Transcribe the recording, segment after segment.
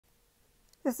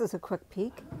This is a quick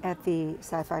peek at the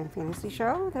Sci-Fi and Fantasy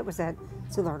show that was at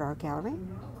Soulard Art Gallery.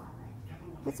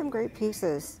 With some great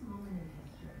pieces,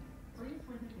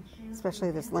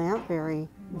 especially this lamp, very,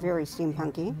 very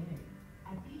steampunky.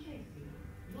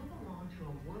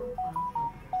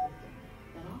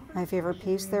 My favorite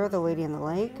piece there, the Lady in the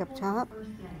Lake up top.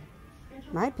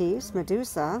 My piece,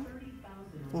 Medusa,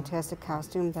 fantastic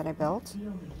costume that I built,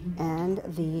 and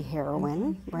the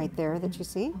heroine right there that you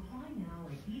see.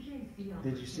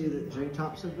 Did you see that J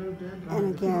Tops have moved in?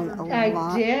 And again, a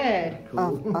lot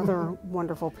of other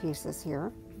wonderful pieces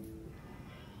here.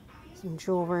 Some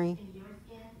jewelry.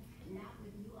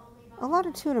 A lot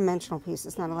of two-dimensional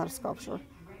pieces, not a lot of sculpture.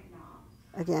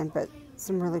 Again, but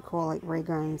some really cool like ray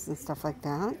guns and stuff like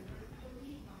that.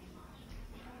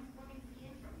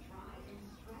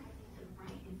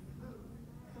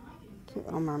 Cute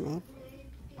little mermaid.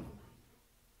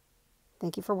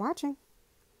 Thank you for watching.